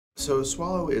So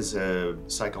Swallow is a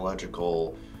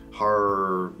psychological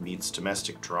horror meets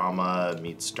domestic drama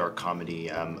meets dark comedy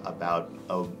about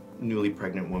a newly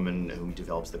pregnant woman who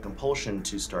develops the compulsion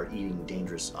to start eating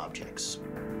dangerous objects.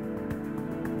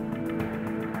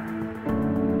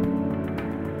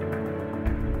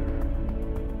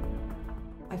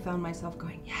 I found myself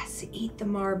going, yes, eat the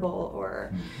marble,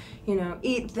 or, you know,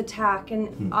 eat the tack.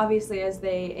 And obviously as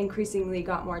they increasingly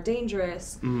got more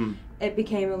dangerous, it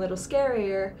became a little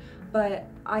scarier. But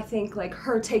I think like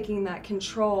her taking that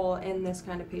control in this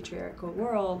kind of patriarchal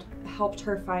world helped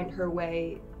her find her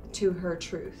way to her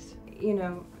truth. You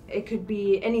know, it could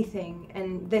be anything,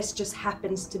 and this just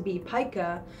happens to be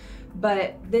Pica,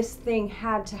 but this thing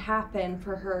had to happen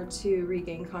for her to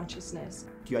regain consciousness.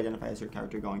 Do you identify as your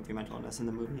character going through mental illness in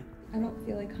the movie? I don't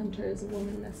feel like Hunter is a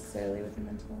woman necessarily with a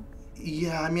mental.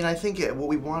 Yeah, I mean, I think what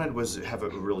we wanted was to have a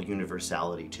real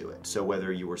universality to it. So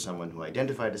whether you were someone who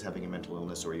identified as having a mental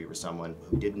illness or you were someone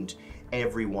who didn't,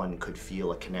 everyone could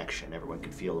feel a connection. Everyone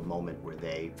could feel a moment where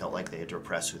they felt like they had to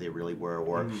repress who they really were,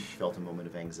 or felt a moment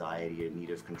of anxiety, a need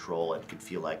of control, and could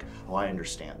feel like, oh, I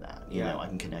understand that. You know, I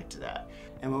can connect to that.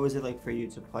 And what was it like for you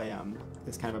to play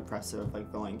this kind of oppressive,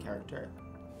 like, villain character?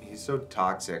 He's so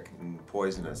toxic and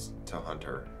poisonous to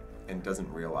Hunter and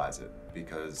doesn't realize it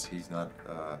because he's not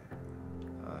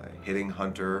hitting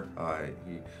Hunter.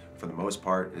 He, for the most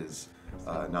part, is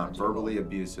not verbally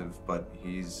abusive, but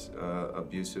he's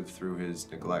abusive through his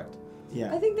neglect.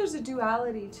 Yeah. I think there's a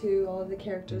duality to all of the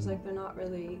characters. Like, they're not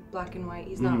really black and white.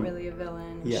 He's not really a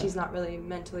villain. Yeah. She's not really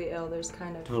mentally ill. There's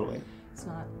kind of... Totally. It's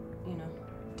not, you know,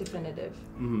 definitive.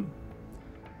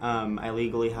 I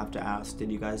legally have to ask, did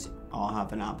you guys all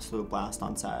have an absolute blast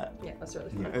on set? Yeah, that's really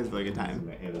fun. It was a really good time.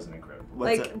 It was an incredible.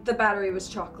 Like, the battery was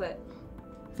chocolate.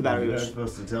 The battery You're was...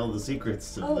 supposed to tell the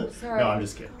secrets of the... sorry. No, I'm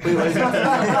just kidding. Wait, It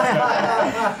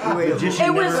was reveals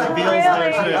really...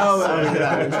 their tricks. Oh,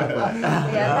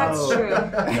 Yeah, that's true.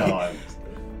 No,